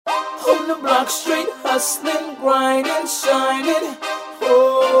in the block, straight hustling, grinding, shining.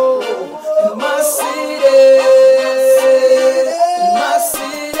 Oh, in my city, in my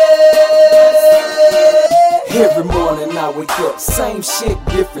city. Every morning I wake up, same shit,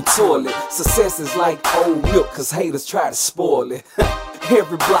 different toilet. Success is like old milk, cause haters try to spoil it.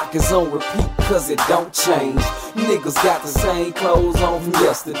 Every block is on repeat, cause it don't change. Niggas got the same clothes on from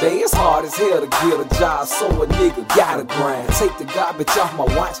yesterday. It's hard as hell to get a job, so a nigga gotta grind. Take the garbage off my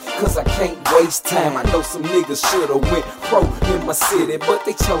watch, cause I can't waste time. I know some niggas shoulda went pro in my city, but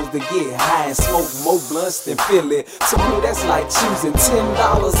they chose to get high and smoke more blunts than Philly. To me that's like choosing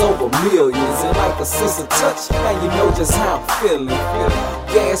 $10 over millions. And like a sense of touch, now you know just how I'm feeling.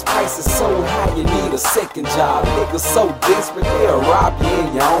 Gas prices so high you need a second job. Niggas so desperate they'll rob you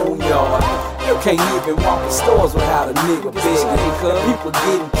in your own yard. You can't even walk in stores without a nigga begging. Cause people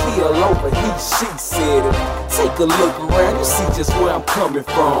getting killed over he, she said it. Take a look around, you see just where I'm coming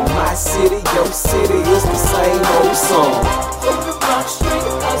from. My city, your city, it's the same old song. Up the block, straight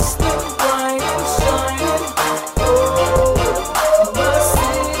hustling, grinding, shining. Oh, my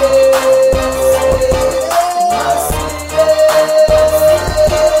city, my city.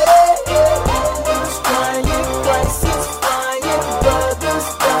 Brothers crying, prices flying, brothers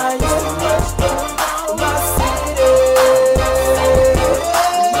dying. Much going on, my city,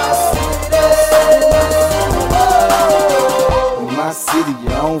 my city. In my city,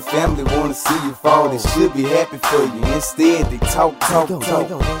 your own family wanna see you fall. They should be happy for you. Instead, they talk.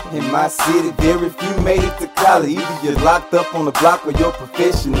 In my city, very few made it to college. Either you're locked up on the block or your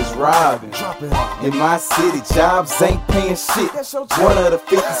profession is robbing. In my city, jobs ain't paying shit. One of the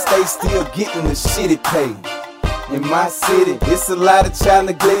 50 states still getting the shit it paid. In my city, it's a lot of child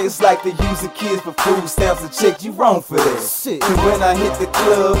neglect. It's like they using kids for food stamps and check. You wrong for that. And when I hit the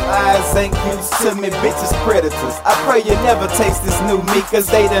club, eyes ain't used to me. Bitches predators. I pray you never taste this new me, cause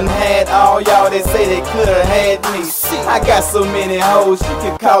they done had all y'all that say they could've had me. I got so many hoes, you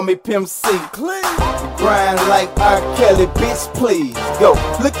can call me Pimp C. Grind like R. Kelly, bitch, please. Go,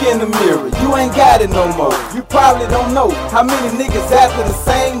 look in the mirror, you ain't got it no more. You probably don't know how many niggas after the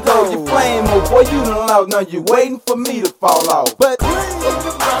same goal. You playing more, boy, you done lost. Now you waiting for me to fall off. But up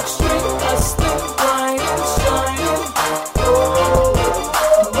the block, straight hustling, grinding, shining. Oh,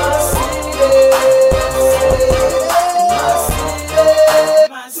 my city, my city,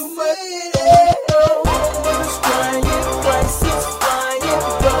 my city.